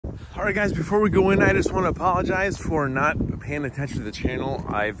All right, guys, before we go in, I just want to apologize for not paying attention to the channel.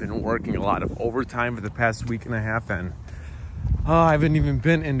 I've been working a lot of overtime for the past week and a half, and I haven't even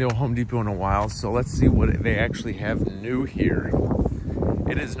been into Home Depot in a while. So let's see what they actually have new here.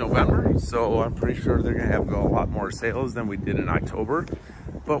 It is November, so I'm pretty sure they're going to have a lot more sales than we did in October,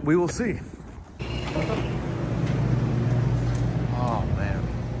 but we will see. Oh, man.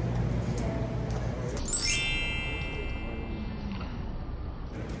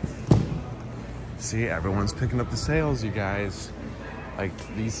 See, everyone's picking up the sales, you guys. Like,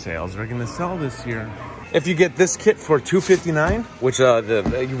 these sales are gonna sell this year. If you get this kit for $259, which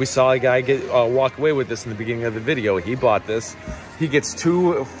we saw a guy walk away with this in the beginning of the video. He bought this. He gets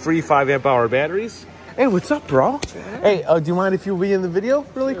 2 free 5 amp hour batteries. Hey, what's up, bro? Yeah. Hey, do you mind if you be in the video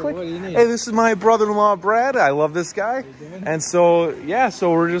really quick? What do you need? Hey, this is my brother-in-law, Brad. I love this guy. And so, yeah,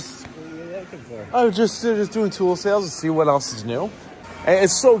 so we're just... What are you looking for? Oh, just doing tool sales to see what else is new.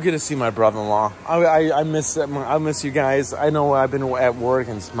 It's so good to see my brother-in-law. I miss you guys. I know I've been at work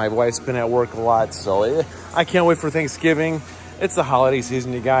and my wife's been at work a lot, so I can't wait for Thanksgiving. It's the holiday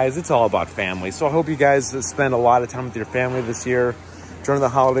season, you guys. It's all about family. So I hope you guys spend a lot of time with your family this year during the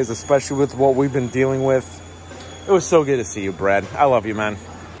holidays, especially with what we've been dealing with. It was so good to see you, Brad. I love you, man.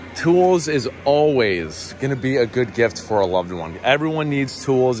 Tools is always going to be a good gift for a loved one. Everyone needs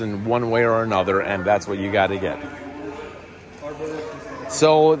tools in one way or another, and that's what you got to get.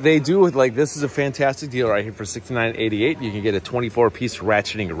 So they do, like, this is a fantastic deal right here for $69.88. You can get a 24-piece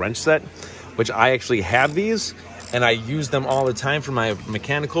ratcheting wrench set, which I actually have these, and I use them all the time for my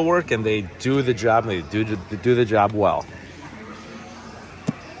mechanical work, and they do the job, and they do the job well.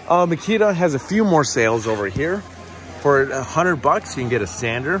 Makita has a few more sales over here. For $100, you can get a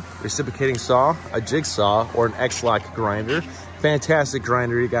sander, reciprocating saw, a jigsaw, or an X-Lock grinder. Fantastic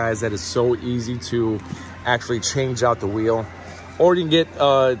grinder, you guys. That is so easy to actually change out the wheel. Or you can get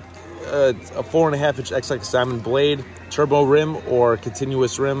a 4.5-inch X-Lock diamond blade, turbo rim, or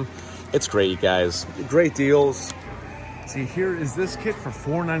continuous rim. It's great, you guys. Great deals. See, here is this kit for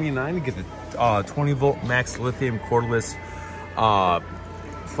 $4.99. You get the 20-volt max lithium cordless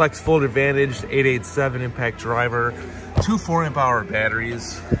Flex Fold Advantage 887 impact driver, 2 4-amp-hour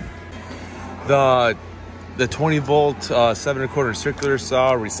batteries, the 20-volt 7¼ circular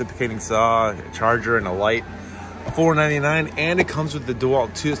saw, reciprocating saw, charger, and a light. $4.99, and it comes with the DeWalt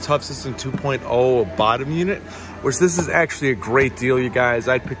ToughSystem 2.0 bottom unit, which this is actually a great deal, you guys.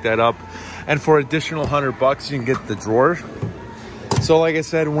 I'd pick that up. And for additional $100, you can get the drawer. So like I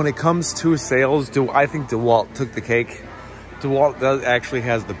said, when it comes to sales, I think DeWalt took the cake. DeWalt actually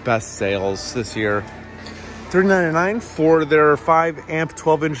has the best sales this year. $3.99 for their 5 amp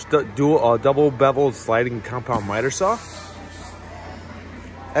 12-inch double bevel sliding compound miter saw.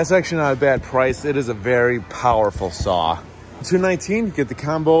 That's actually not a bad price. It is a very powerful saw. $2.19, you get the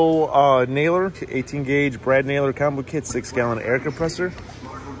combo nailer, 18 gauge brad nailer combo kit, 6-gallon air compressor.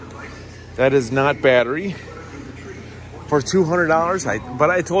 That is not battery. For $200, but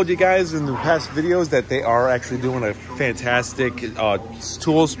I told you guys in the past videos that they are actually doing a fantastic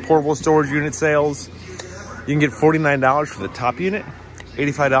tools portable storage unit sales. You can get $49 for the top unit,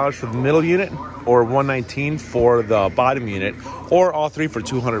 $85 for the middle unit, or $119 for the bottom unit, or all three for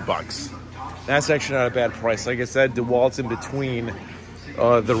 $200. That's actually not a bad price. Like I said, DeWalt's in between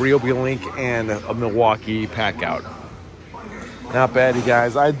the Ryobi Link and a Milwaukee Packout. Not bad, you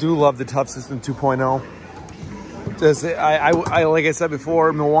guys. I do love the ToughSystem 2.0. Like I said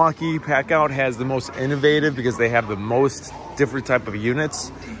before, Milwaukee Packout has the most innovative because they have the most different type of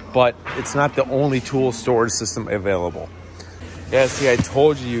units, but it's not the only tool storage system available. Yeah, see, I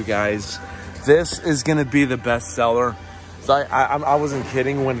told you guys, this is gonna be the best seller. So I wasn't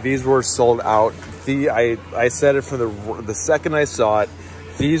kidding when these were sold out. I said it from the second I saw it,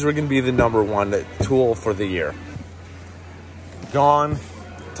 these were gonna be the #1 tool for the year. Gone,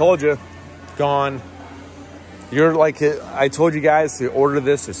 told you, gone. You're like, I told you guys to order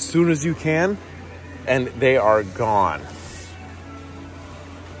this as soon as you can, and they are gone.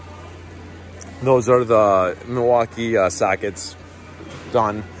 Those are the Milwaukee sockets.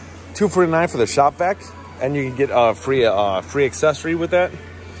 Done. $249 for the shop vac, and you can get a free accessory with that.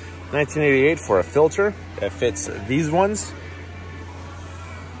 $19.88 for a filter that fits these ones.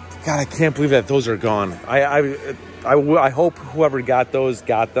 God, I can't believe that those are gone. I hope whoever got those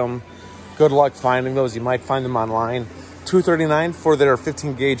got them. Good luck finding those. You might find them online. $239 for their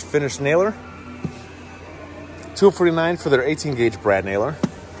 15 gauge finished nailer. $249 for their 18 gauge brad nailer.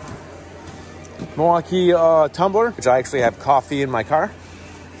 Milwaukee tumbler, which I actually have coffee in my car.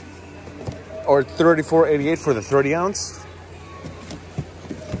 Or $34.88 for the 30 ounce.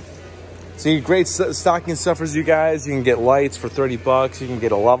 So you get great stocking stuffers, you guys. You can get lights for 30 bucks. You can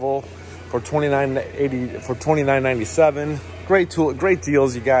get a level for $29.97. Great tool, great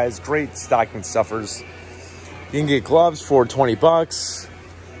deals, you guys. Great stocking stuffers. You can get gloves for 20 bucks.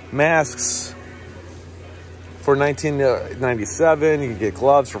 Masks for $19.97. You can get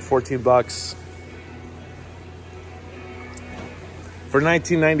gloves for 14 bucks. For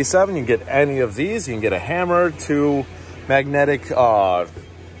 $19.97, you can get any of these. You can get a hammer, 2 magnetic.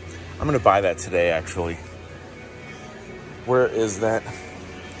 I'm gonna buy that today, actually. Where is that?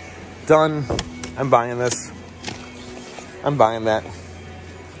 Done. I'm buying this. I'm buying that.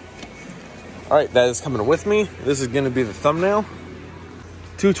 All right, that is coming with me. This is gonna be the thumbnail.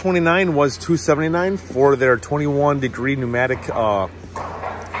 $229 was $279 for their 21-degree pneumatic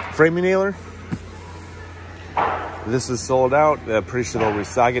framing nailer. This is sold out. Pretty sure they'll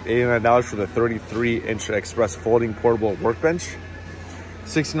restock it. $89 for the 33-inch express folding portable workbench.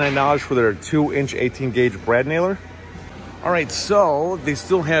 $69 for their 2-inch 18-gauge brad nailer. All right, so they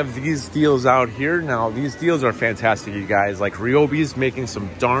still have these deals out here. Now, these deals are fantastic, you guys. Like, Ryobi's making some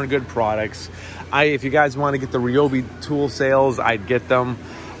darn good products. If you guys want to get the Ryobi tool sales, I'd get them.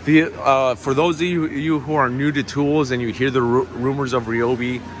 For those of you who are new to tools and you hear the rumors of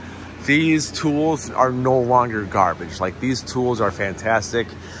Ryobi, these tools are no longer garbage. Like, these tools are fantastic.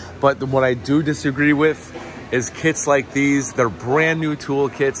 But what I do disagree with is kits like these. They're brand new tool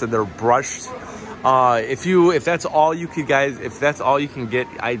kits and they're brushed. If that's all you can, guys, if that's all you can get,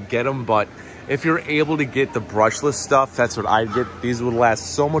 I'd get them. But if you're able to get the brushless stuff, that's what I'd get. These would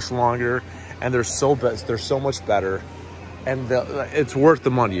last so much longer, and they're so much better, and it's worth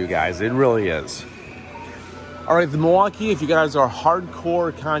the money, you guys. It really is. All right, the Milwaukee, if you guys are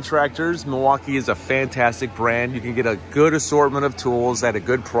hardcore contractors, Milwaukee is a fantastic brand. You can get a good assortment of tools at a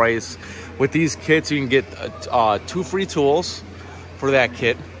good price. With these kits, you can get 2 free tools for that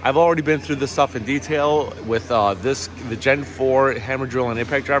kit. I've already been through this stuff in detail with the Gen 4 hammer drill and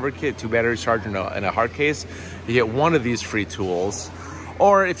impact driver kit, 2 batteries charged and a hard case. You get 1 of these free tools.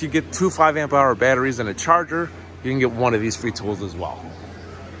 Or if you get 2 5-amp-hour batteries and a charger, you can get 1 of these free tools as well.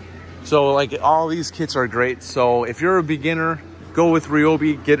 So, like, all these kits are great. So if you're a beginner, go with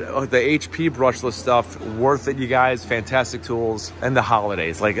Ryobi. Get the HP brushless stuff. Worth it, you guys. Fantastic tools. And the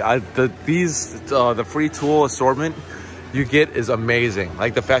holidays. Like, the free tool assortment you get is amazing.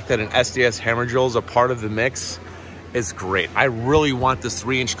 Like, the fact that an SDS hammer drill is a part of the mix is great. I really want this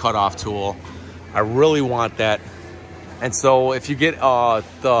 3-inch cutoff tool. I really want that. And so if you get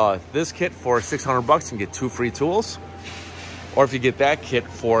this kit for 600 bucks, you can get 2 free tools. Or if you get that kit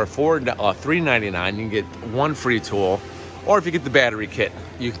for $3.99, you can get 1 free tool. Or if you get the battery kit,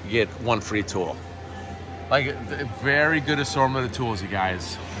 you can get 1 free tool. Like, very good assortment of tools, you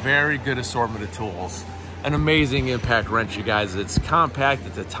guys. Very good assortment of tools. An amazing impact wrench, you guys. It's compact,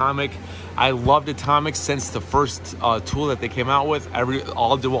 it's atomic. I loved atomic since the first tool that they came out with.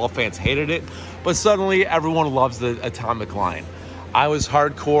 All DeWalt fans hated it, but suddenly everyone loves the atomic line. I was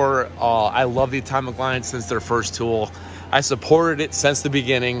hardcore. I love the atomic line since their first tool. I supported it since the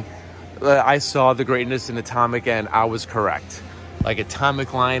beginning. I saw the greatness in atomic, and I was correct. Like,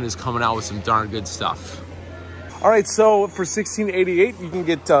 atomic line is coming out with some darn good stuff. All right, so for $16.88, you can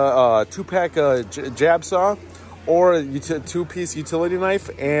get a 2-pack jab saw, or a 2-piece utility knife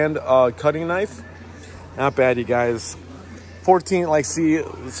and a cutting knife. Not bad, you guys. 14, like, see,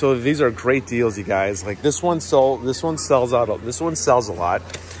 so these are great deals, you guys. Like, this one sells a lot.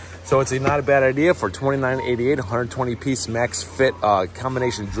 So it's not a bad idea for $29.88, 120-piece max fit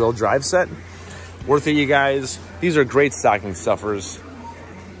combination drill drive set. Worth it, you guys. These are great stocking stuffers.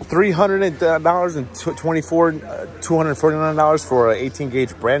 $300 and $249 for an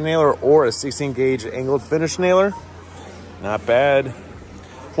 18-gauge brad nailer or a 16-gauge angled finish nailer. Not bad.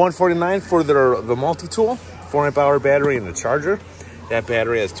 $149 for the multi-tool, 4-amp-hour battery and a charger. That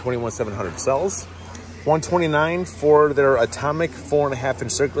battery has 21,700 cells. $129 for their Atomic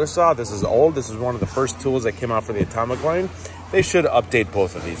 4.5-inch circular saw. This is old. This is one of the first tools that came out for the Atomic line. They should update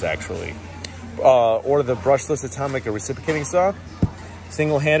both of these, actually. Or the brushless Atomic reciprocating saw,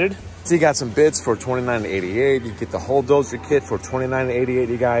 single-handed. So you got some bits for $29.88. You get the whole dozer kit for $29.88,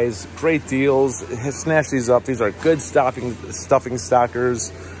 you guys. Great deals. Snatch these up. These are good stuffing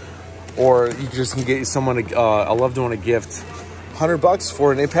stockers. Or you just can get someone a loved one a gift. $100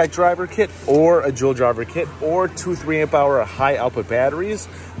 for an impact driver kit or a dual driver kit or 2 3-amp-hour high output batteries.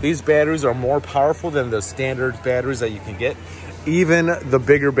 These batteries are more powerful than the standard batteries that you can get, even the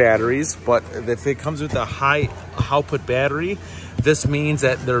bigger batteries. But if it comes with a high output battery, this means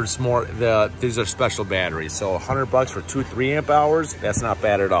that there's more. These are special batteries. So $100 for 2 3-amp-hours. That's not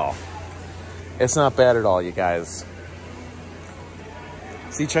bad at all. It's not bad at all, you guys.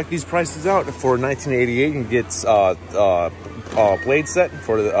 See, check these prices out. For $19.88, you can get blade set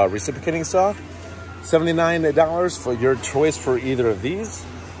for the reciprocating saw. $79 for your choice for either of these.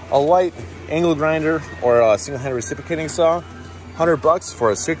 A light angle grinder or a single-handed reciprocating saw. $100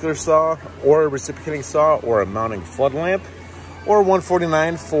 for a circular saw or a reciprocating saw or a mounting flood lamp. Or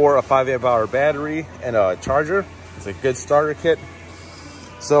 $149 for a 5 amp hour battery and a charger. It's a good starter kit.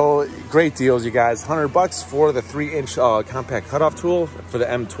 So great deals, you guys. $100 for the 3-inch compact cutoff tool for the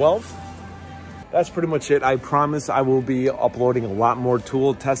M12. That's pretty much it. I promise I will be uploading a lot more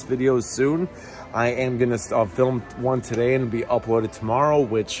tool test videos soon. I am gonna film one today and be uploaded tomorrow,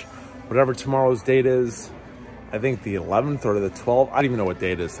 which whatever tomorrow's date is, I think the 11th or the 12th. I don't even know what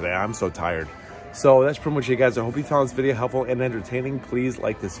day it is today. I'm so tired. So that's pretty much it, guys. I hope you found this video helpful and entertaining. Please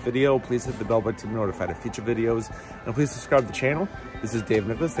like this video. Please hit the bell button to be notified of future videos. And please subscribe to the channel. This is Dave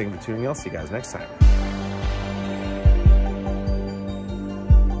Nicholas. Thank you for tuning in. I'll see you guys next time.